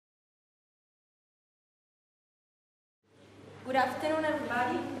Good afternoon,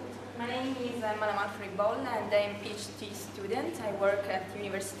 everybody. My name is Malamar Fribol, and I'm a PhD student. I work at the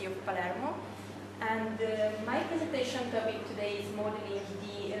University of Palermo. And my presentation topic today is modeling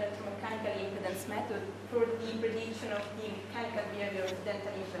the electromechanical impedance method for the prediction of the mechanical behavior of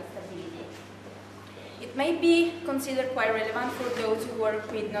dental implant stability. It may be considered quite relevant for those who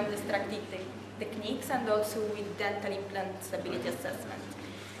work with non-destructive techniques and also with dental implant stability assessment.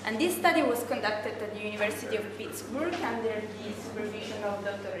 And this study was conducted at the University of Pittsburgh under the supervision of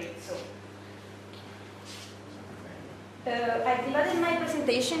Dr. Rizzo. I've divided my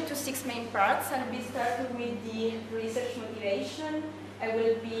presentation into 6 main parts. I'll be starting with the research motivation. I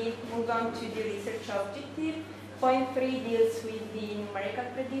will move on to the research objective. Point 3 deals with the numerical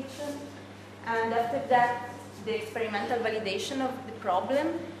prediction. And after that, the experimental validation of the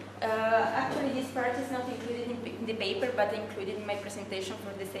problem. Actually, this part is not included in the paper, but included in my presentation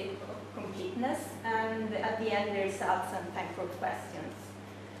for the sake of completeness. And at the end, the results and time for questions.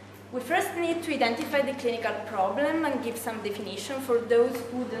 We first need to identify the clinical problem and give some definition for those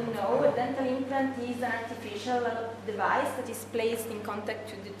who don't know. A dental implant is an artificial device that is placed in contact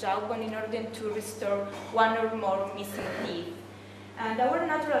to the jawbone in order to restore one or more missing teeth. And our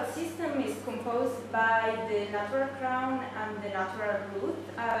natural system is composed by the natural crown and the natural root.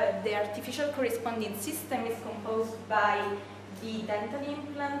 The artificial corresponding system is composed by the dental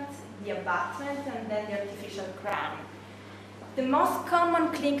implant, the abutment, and then the artificial crown. The most common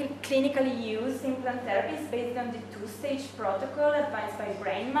clinically used implant therapy is based on the two-stage protocol advanced by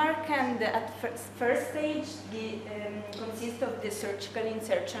Brainmark, and at first stage consists of the surgical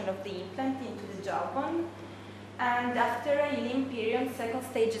insertion of the implant into the jawbone. And after a healing period, second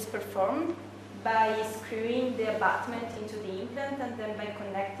stage is performed by screwing the abutment into the implant and then by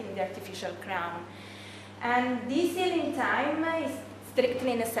connecting the artificial crown. And this healing time is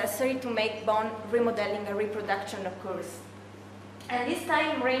strictly necessary to make bone remodeling and reproduction occurs. And this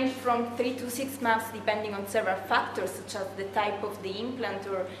time ranges from 3 to 6 months depending on several factors such as the type of the implant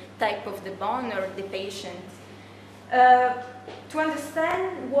or type of the bone or the patient. To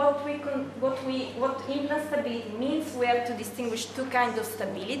understand what implant stability means, we have to distinguish 2 kinds of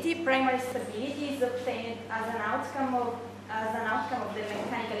stability. Primary stability is obtained as an outcome of the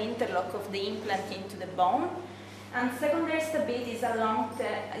mechanical interlock of the implant into the bone, and secondary stability is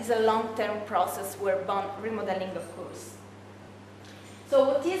a long-term process where bone remodeling occurs. So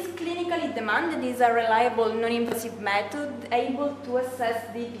what is clinically demanded is a reliable, non-invasive method able to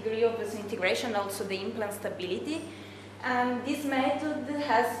assess the degree of disintegration, also the implant stability. And this method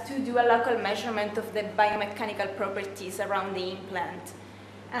has to do a local measurement of the biomechanical properties around the implant.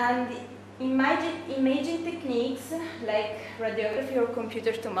 And imaging techniques like radiography or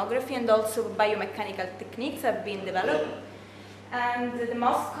computer tomography and also biomechanical techniques have been developed. And the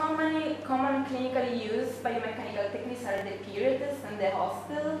most common clinically used biomechanical techniques are the period test and the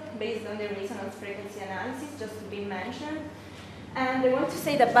hostel, based on the resonance frequency analysis, just to be mentioned. And I want to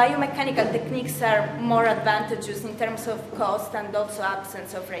say that biomechanical techniques are more advantageous in terms of cost and also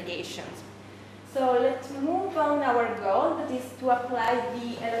absence of radiations. So let's move on our goal, that is to apply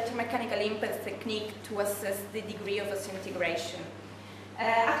the electromechanical impedance technique to assess the degree of disintegration.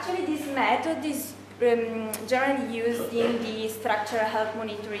 Actually, this method is generally used in the structural health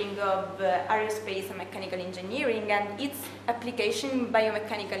monitoring of aerospace and mechanical engineering, and its application in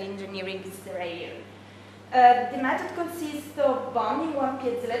biomechanical engineering is rare. The method consists of bonding one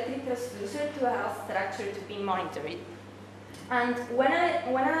piezoelectric transducer to a house structure to be monitored. And when an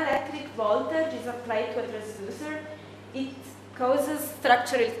electric voltage is applied to a transducer, it causes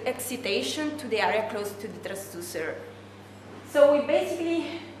structural excitation to the area close to the transducer. So we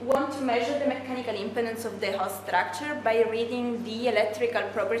basically want to measure the mechanical impedance of the host structure by reading the electrical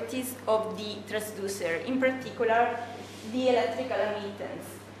properties of the transducer, in particular the electrical admittance.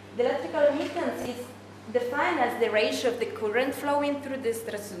 The electrical admittance is defined as the ratio of the current flowing through this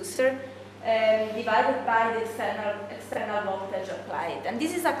transducer divided by the external voltage applied. And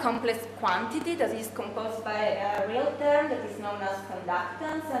this is a complex quantity that is composed by a real term that is known as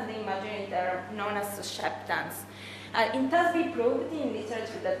conductance and the imaginary term known as susceptance. It has been proved in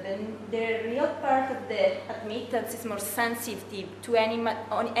literature that the real part of the admittance is more sensitive to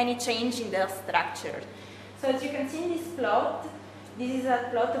any change in the structure. So as you can see in this plot, this is a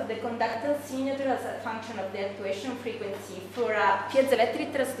plot of the conductance signature as a function of the actuation frequency for a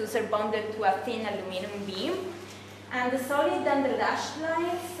piezoelectric transducer bonded to a thin aluminum beam. And the solid and the dashed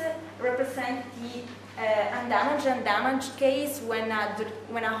lines represent the undamaged and damaged case when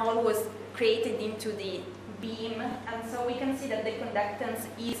a hole was created into the beam. And so we can see that the conductance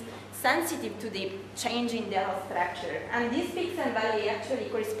is sensitive to the change in the house structure. And these peaks and valleys actually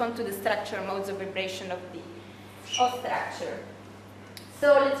correspond to the structural modes of vibration of the of structure.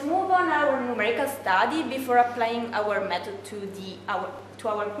 So let's move on our numerical study. Before applying our method to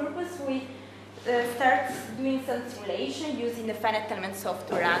our purpose, we start doing some simulation using the finite element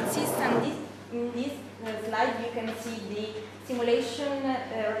software ANSYS. And in this slide, you can see the simulation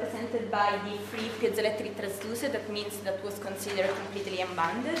represented by the free piezoelectric transducer. That means that was considered completely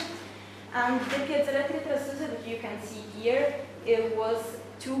unbounded. And the piezoelectric transducer that you can see here, it was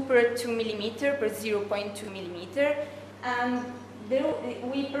 2 per 2 millimeter per 0.2 millimeter. And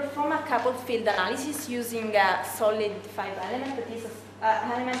we perform a coupled field analysis using a solid 5 element, that is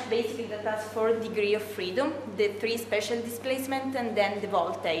an element basically that has 4 degrees of freedom, the 3 special displacement, and then the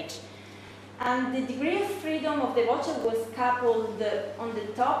voltage. And the degree of freedom of the voltage was coupled on the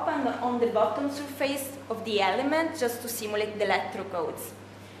top and on the bottom surface of the element just to simulate the electrocodes.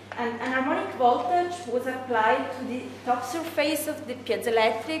 And an harmonic voltage was applied to the top surface of the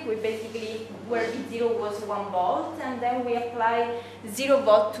piezoelectric, where V0 was 1 volt, and then we apply 0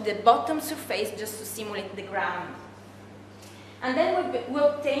 volt to the bottom surface just to simulate the ground. And then we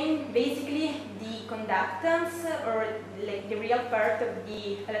obtain basically the conductance, or like the real part of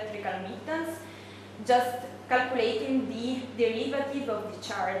the electrical admittance, just calculating the derivative of the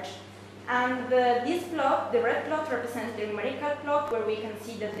charge. And this plot, the red plot, represents the numerical plot, where we can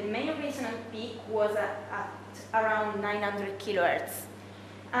see that the main resonant peak was at around 900 kilohertz.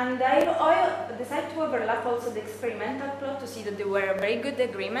 And I decided to overlap also the experimental plot to see that there were a very good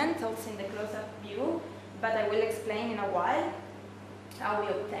agreement, also in the close-up view, but I will explain in a while how we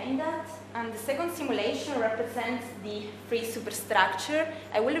obtain that. And the second simulation represents the free superstructure.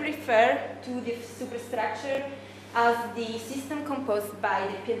 I will refer to the superstructure as the system composed by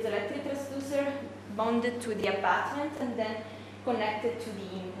the piezoelectric transducer bonded to the abutment and then connected to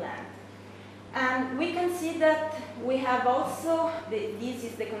the implant. And we can see that we have also, this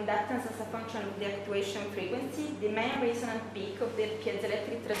is the conductance as a function of the actuation frequency. The main resonant peak of the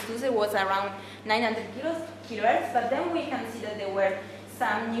piezoelectric transducer was around 900 kilohertz, but then we can see that there were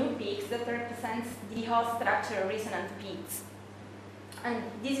some new peaks that represents the whole structure resonant peaks. And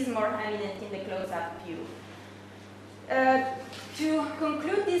this is more evident in the close-up view. To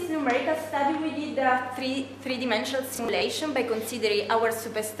conclude this numerical study, we did a three-dimensional simulation by considering our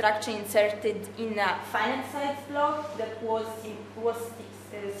superstructure inserted in a finite size block that was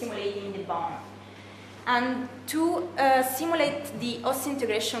simulated in the bone. And to simulate the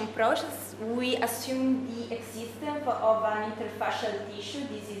osseointegration process, we assumed the existence of an interfacial tissue.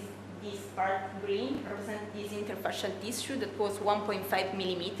 This is this part green, represents this interfacial tissue that was 1.5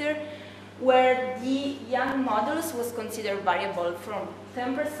 millimeter, where the Young modulus was considered variable from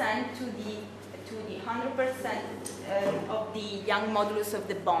 10% to the 100% of the Young modulus of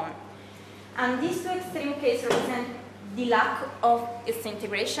the bone. And these two extreme cases represent the lack of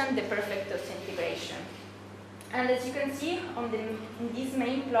osseointegration, the perfect osseointegration. And as you can see in this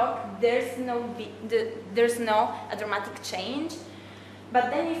main plot, there's no a dramatic change.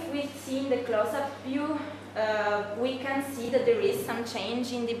 But then if we see in the close-up view, we can see that there is some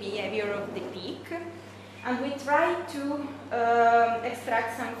change in the behavior of the peak. And we try to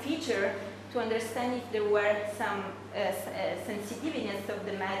extract some feature to understand if there were some sensitiveness of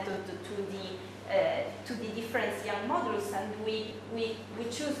the method to the different Young modulus. And we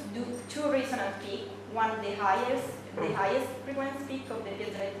choose two resonant peaks, one the highest frequency peak of the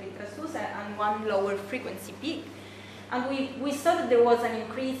piezoelectric transducer and one lower frequency peak. And we saw that there was an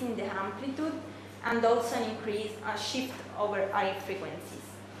increase in the amplitude and also an increase, a shift over high frequencies.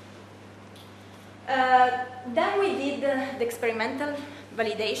 Then we did the experimental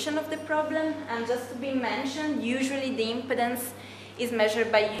validation of the problem, and just to be mentioned, usually the impedance is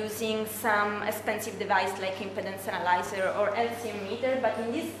measured by using some expensive device like impedance analyzer or LCM meter, but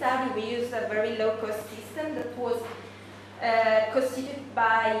in this study we used a very low-cost system that was constituted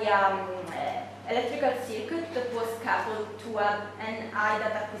by electrical circuit that was coupled to an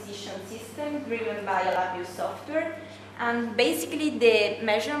IDAT acquisition system driven by a LabVIEW software. And basically the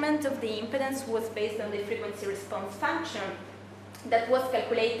measurement of the impedance was based on the frequency response function that was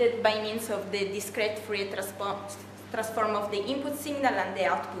calculated by means of the discrete Fourier transform of the input signal and the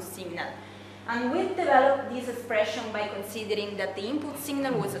output signal. And we developed this expression by considering that the input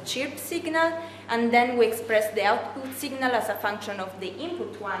signal was a chirp signal, and then we expressed the output signal as a function of the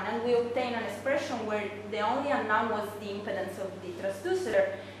input one, and we obtained an expression where the only unknown was the impedance of the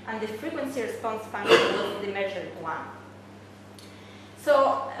transducer, and the frequency response function was the measured one.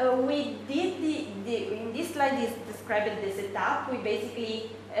 So we did in this slide is described the setup. We basically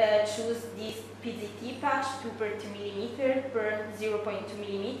choose this PZT patch 2 per 2 millimeter per 0.2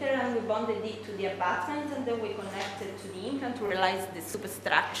 millimeter, and we bonded it to the abutment, and then we connected to the implant to realize the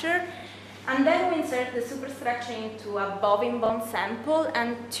superstructure. And then we insert the superstructure into a bovine bone sample,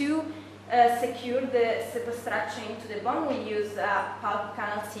 and to secure the superstructure into the bone, we use a pulp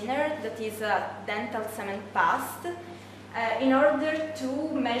canal thinner, that is a dental cement paste, in order to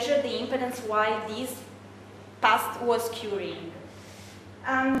measure the impedance while this paste was curing.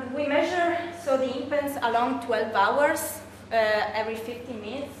 And we measure the impedance along 12 hours, every 15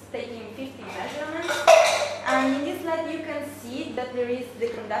 minutes, taking 50 measurements. And in this slide you can see that there is the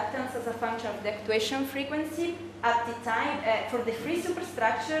conductance as a function of the actuation frequency at the time, for the free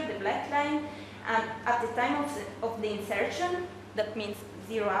superstructure, the black line, and at the time of the insertion, that means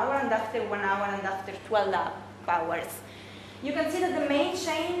 0 hour, and after 1 hour, and after 12 hours. You can see that the main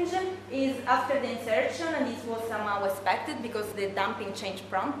change is after the insertion, and this was somehow expected because the damping changed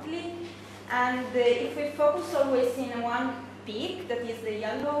promptly. And if we focus always in one peak, that is the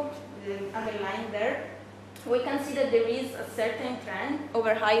yellow underlined there, we can see that there is a certain trend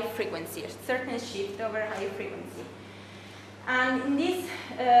over high frequency, a certain shift over high frequency. And in these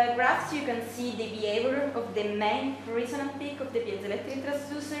graphs you can see the behavior of the main resonant peak of the piezoelectric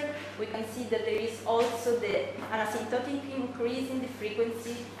transducer. We can see that there is also an asymptotic increase in the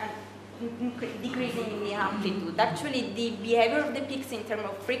frequency and decreasing in the amplitude. Actually, the behavior of the peaks in terms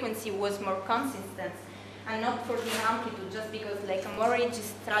of frequency was more consistent, and not for the amplitude, just because like a more rigid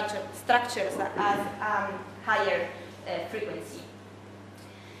structures has higher frequency.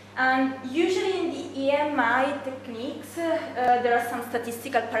 And usually in the EMI techniques, there are some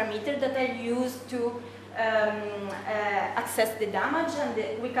statistical parameters that are used to assess the damage,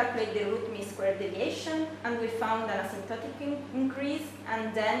 and we calculate the root mean square deviation, and we found an asymptotic increase.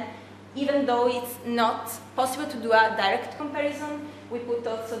 And then, even though it's not possible to do a direct comparison, we put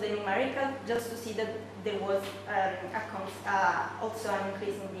also the numerical just to see that there was also an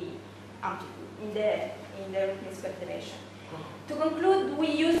increase in the amplitude, in the root mean square deviation. To conclude,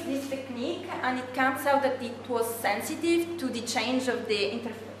 we used this technique, and it comes out that it was sensitive to the change of the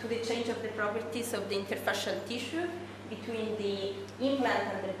properties of the interfacial tissue between the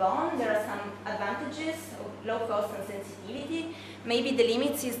implant and the bone. There are some advantages of low cost and sensitivity. Maybe the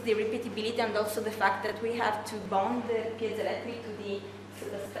limits is the repeatability, and also the fact that we have to bond the piezoelectric to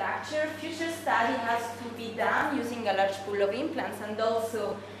the structure. Future study has to be done using a large pool of implants, and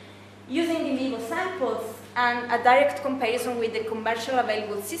also using in vivo samples, and a direct comparison with the commercial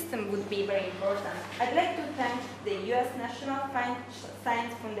available system would be very important. I'd like to thank the US National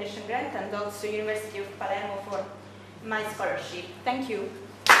Science Foundation grant and also University of Palermo for my scholarship. Thank you.